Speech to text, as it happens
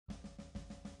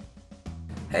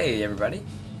Hey everybody,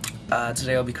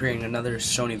 today I'll be creating another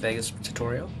Sony Vegas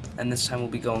tutorial, and this time we'll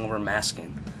be going over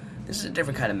masking. This is a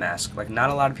different kind of mask. Like,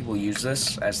 not a lot of people use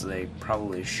this, as they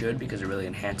probably should, because it really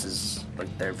enhances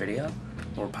their video,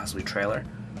 or possibly trailer.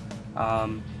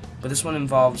 But this one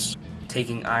involves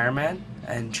taking Iron Man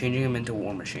and changing him into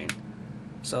War Machine.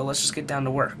 So let's just get down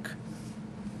to work.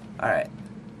 Alright,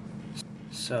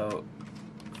 so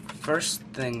first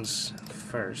things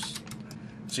first.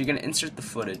 So you're going to insert the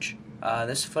footage.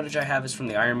 This footage I have is from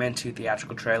the Iron Man 2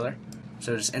 theatrical trailer.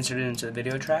 So just insert it into the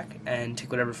video track and take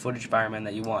whatever footage of Iron Man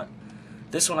that you want.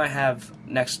 This one I have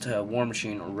next to War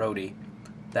Machine or Rhodey.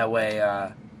 That way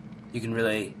you can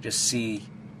really just see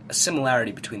a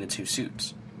similarity between the two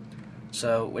suits.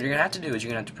 So what you're going to have to do is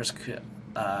you're going to have to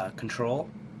press Control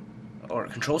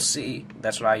C,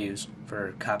 that's what I use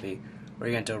for copy, or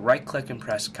you're going to have to right click and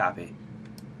press copy.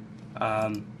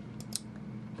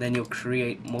 Then you'll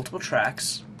create multiple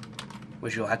tracks,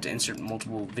 which you'll have to insert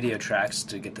multiple video tracks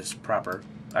to get this proper.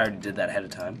 I already did that ahead of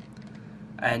time.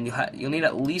 And you'll need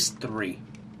at least 3.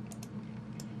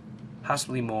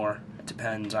 Possibly more. It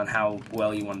depends on how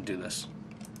well you want to do this.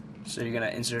 So you're going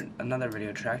to insert another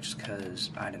video track just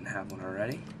because I didn't have one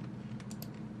already.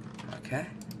 Okay.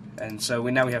 And so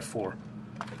now we have 4.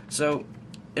 So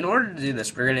in order to do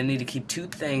this, we're going to need to keep 2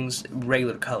 things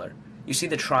regular color. You see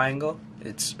the triangle?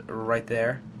 It's right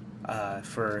there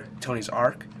for Tony's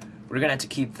arc. We're going to have to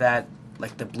keep that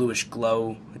like the bluish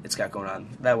glow it's got going on.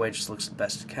 That way it just looks the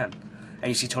best it can. And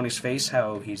you see Tony's face,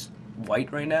 how he's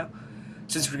white right now?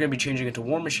 Since we're going to be changing it to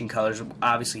War Machine colors,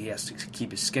 obviously he has to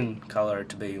keep his skin color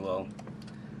to be, well,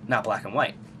 not black and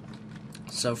white.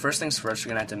 So first things first, we're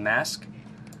going to have to mask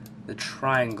the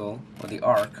triangle or the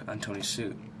arc on Tony's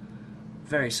suit.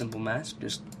 Very simple mask.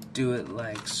 Just do it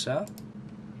like so.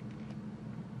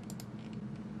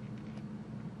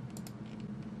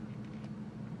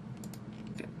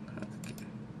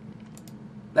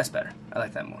 That's better. I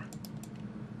like that more.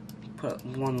 Put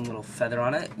one little feather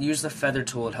on it. Use the feather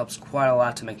tool. It helps quite a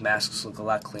lot to make masks look a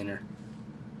lot cleaner.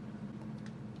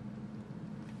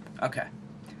 Okay.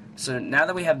 So now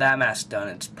that we have that mask done,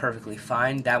 it's perfectly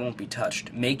fine. That won't be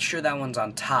touched. Make sure that one's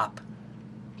on top,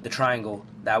 the triangle.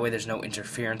 That way there's no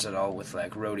interference at all with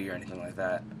like Rhodey or anything like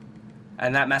that.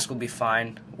 And that mask will be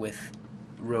fine with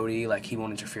Rhodey. Like, he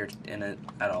won't interfere in it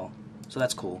at all. So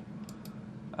that's cool.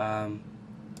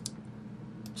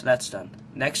 So that's done.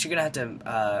 Next, you're going to have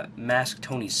to mask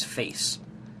Tony's face,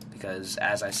 because,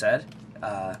 as I said,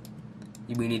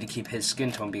 we need to keep his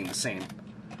skin tone being the same.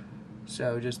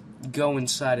 So just go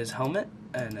inside his helmet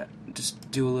and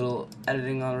just do a little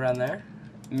editing all around there.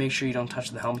 Make sure you don't touch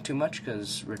the helmet too much,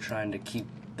 because we're trying to keep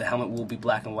the helmet will be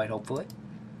black and white, hopefully.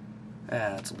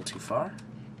 That's a little too far.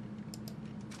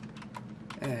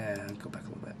 And go back a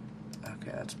little bit.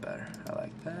 Okay, that's better. I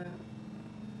like that.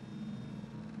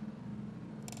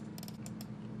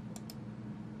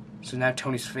 So now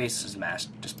Tony's face is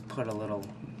masked. Just put a little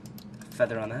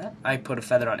feather on that. I put a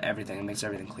feather on everything. It makes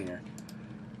everything cleaner.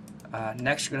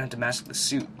 Next, you're going to have to mask the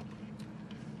suit.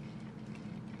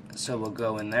 So we'll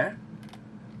go in there,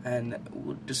 and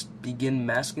we'll just begin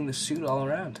masking the suit all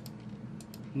around.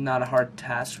 Not a hard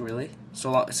task, really.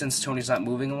 Since Tony's not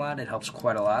moving a lot, it helps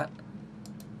quite a lot.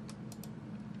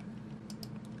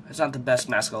 It's not the best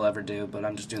mask I'll ever do, but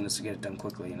I'm just doing this to get it done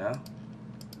quickly, you know?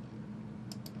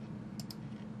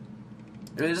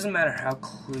 It really doesn't matter how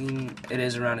clean it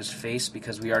is around his face,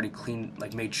 because we already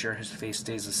made sure his face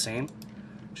stays the same.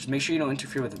 Just make sure you don't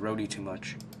interfere with Rhodey too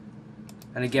much.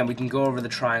 And again, we can go over the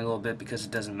triangle a bit because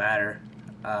it doesn't matter.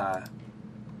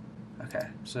 Okay,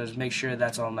 so just make sure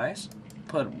that's all nice.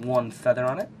 Put 1 feather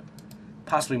on it.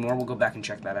 Possibly more, we'll go back and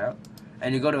check that out.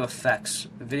 And you go to Effects.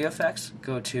 Video Effects,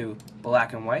 go to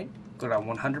Black and White. Go to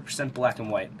 100% black and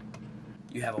white.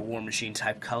 You have a War Machine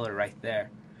type color right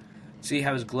there. See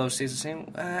how his glow stays the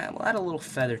same? We'll add a little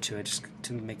feather to it just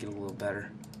to make it a little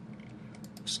better.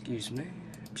 Excuse me.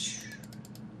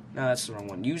 No, that's the wrong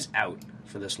one. Use out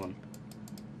for this one.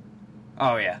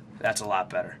 Oh yeah, that's a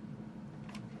lot better.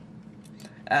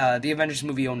 The Avengers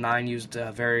movie 09 used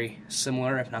a very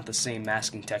similar, if not the same,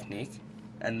 masking technique,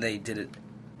 and they did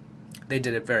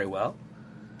it very well.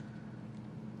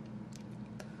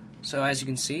 So as you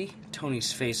can see,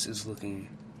 Tony's face is looking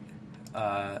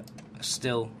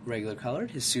still regular colored.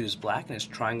 His suit is black and his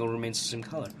triangle remains the same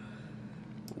color.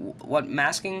 What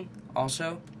masking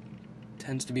also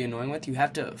tends to be annoying with, you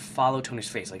have to follow Tony's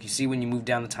face. Like, you see when you move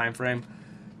down the time frame,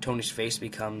 Tony's face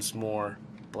becomes more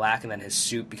black and then his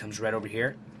suit becomes red over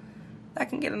here. That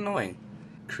can get annoying.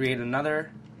 Create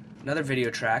another video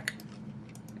track.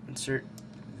 Insert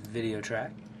video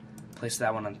track. Place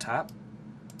that one on top.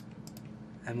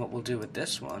 And what we'll do with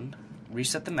this one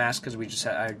reset the mask because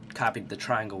I copied the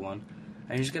triangle one.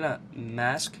 I'm just gonna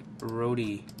mask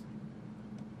roadie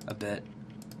a bit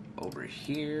over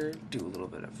here. Do a little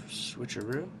bit of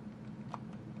switcheroo.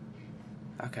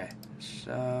 Okay,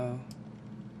 so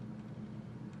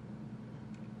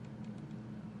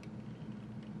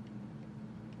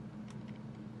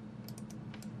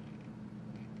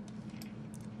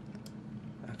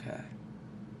okay,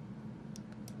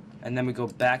 and then we go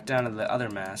back down to the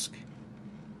other mask,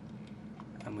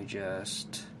 and we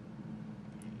just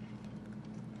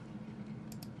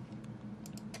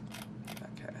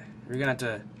we're gonna have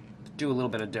to do a little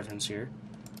bit of difference here.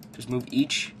 Just move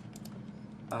each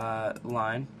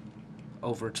line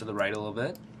over to the right a little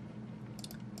bit.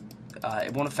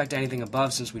 It won't affect anything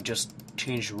above since we just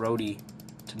changed roadie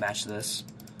to match this.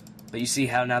 But you see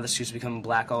how now the suit's becoming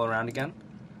black all around again?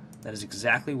 That is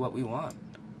exactly what we want.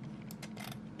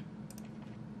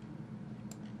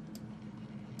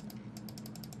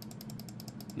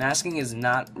 Masking is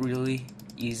not really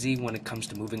easy when it comes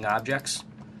to moving objects.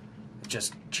 It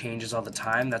just changes all the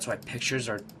time. That's why pictures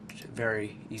are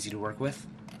very easy to work with.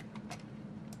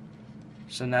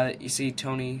 So now that you see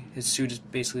Tony, his suit is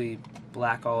basically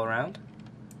black all around.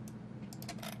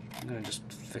 I'm going to just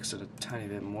fix it a tiny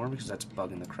bit more because that's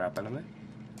bugging the crap out of me.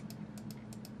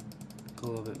 Go a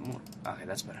little bit more. Okay,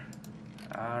 that's better.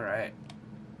 Alright.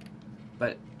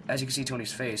 But as you can see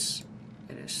Tony's face,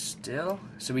 it is still...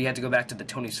 So we had to go back to the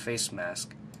Tony's face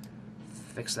mask.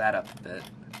 Fix that up a bit.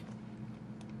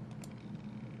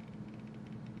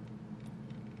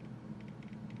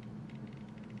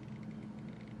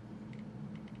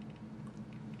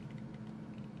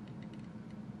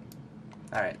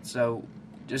 Alright, so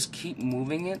just keep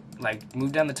moving it, like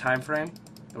move down the time frame,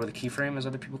 or the keyframe as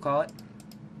other people call it,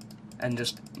 and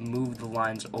just move the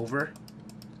lines over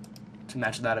to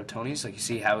match that of Tony's. Like you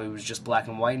see how it was just black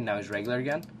and white and now he's regular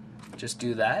again. Just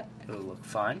do that, it'll look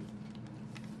fine.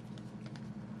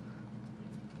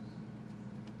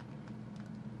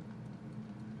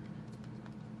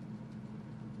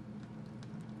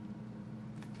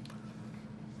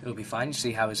 It'll be fine. You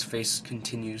see how his face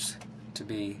continues to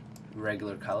be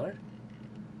regular color.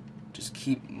 Just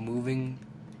keep moving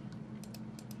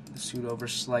the suit over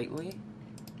slightly.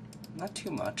 Not too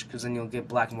much, because then you'll get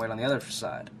black and white on the other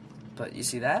side. But you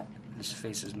see that? His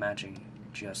face is matching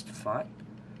just fine.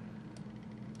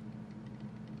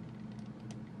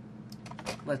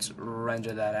 Let's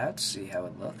render that out, see how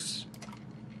it looks.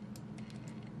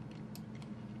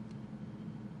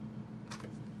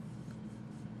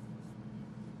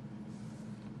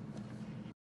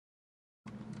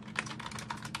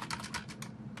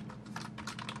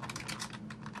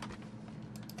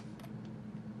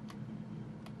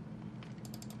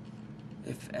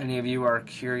 If any of you are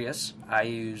curious, I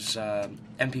use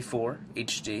MP4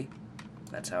 HD.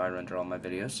 That's how I render all my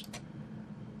videos.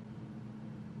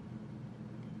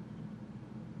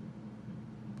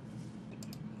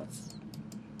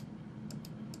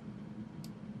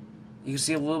 You can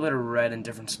see a little bit of red in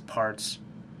different parts.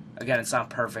 Again, it's not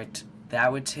perfect.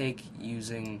 That would take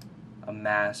using a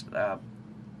mask.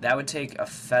 That would take a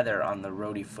feather on the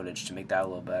roadie footage to make that a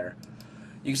little better.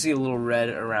 You can see a little red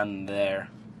around there.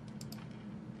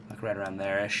 Like right around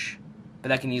there-ish. But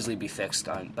that can easily be fixed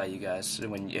by you guys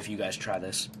if you guys try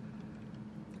this.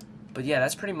 But yeah,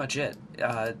 that's pretty much it.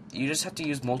 You just have to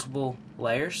use multiple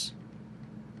layers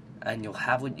and you'll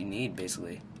have what you need,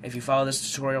 basically. If you follow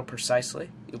this tutorial precisely,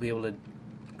 you'll be able to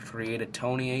create a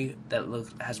Tony that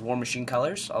has War Machine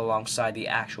colors alongside the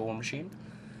actual War Machine.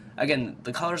 Again,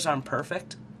 the colors aren't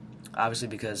perfect, obviously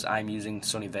because I'm using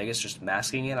Sony Vegas, just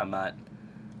masking it. I'm not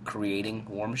creating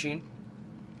War Machine.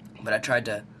 But I tried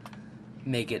to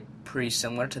make it pretty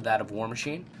similar to that of War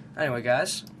Machine. Anyway,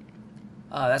 guys,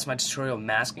 that's my tutorial of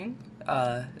masking.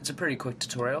 It's a pretty quick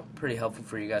tutorial, pretty helpful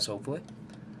for you guys, hopefully.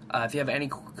 If you have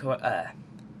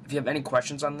any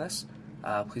questions on this,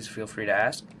 please feel free to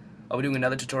ask. I'll be doing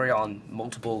another tutorial on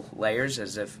multiple layers,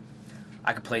 as if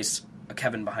I could place a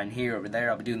Kevin behind here, over there.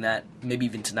 I'll be doing that maybe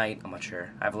even tonight. I'm not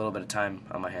sure. I have a little bit of time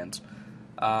on my hands.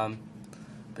 But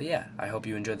yeah, I hope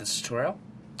you enjoyed this tutorial.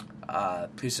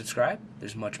 Please subscribe.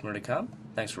 There's much more to come.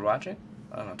 Thanks for watching,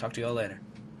 and I'll talk to you all later.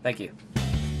 Thank you.